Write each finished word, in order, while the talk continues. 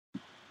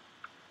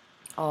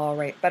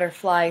Alright,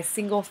 butterfly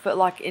single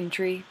footlock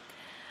entry.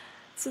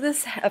 So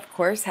this, of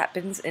course,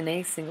 happens in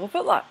a single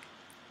footlock.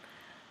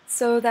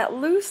 So that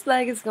loose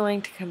leg is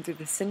going to come through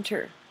the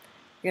center.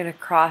 You're going to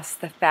cross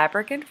the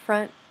fabric in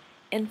front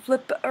and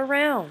flip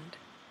around.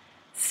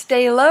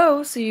 Stay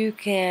low so you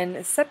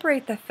can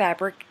separate the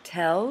fabric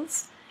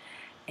tails,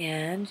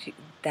 and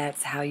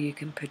that's how you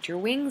can put your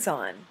wings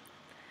on.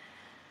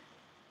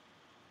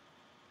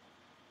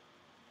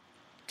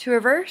 To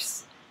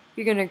reverse,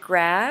 you're going to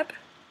grab,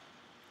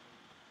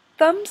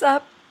 thumbs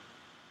up,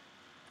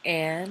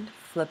 and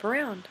flip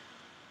around.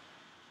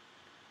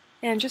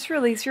 And just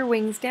release your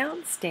wings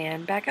down,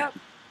 stand back up.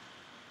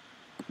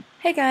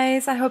 Hey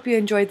guys, I hope you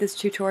enjoyed this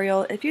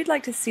tutorial. If you'd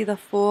like to see the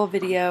full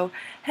video,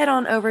 head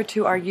on over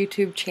to our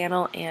YouTube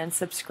channel and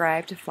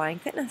subscribe to Flying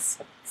Fitness.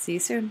 See you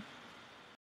soon.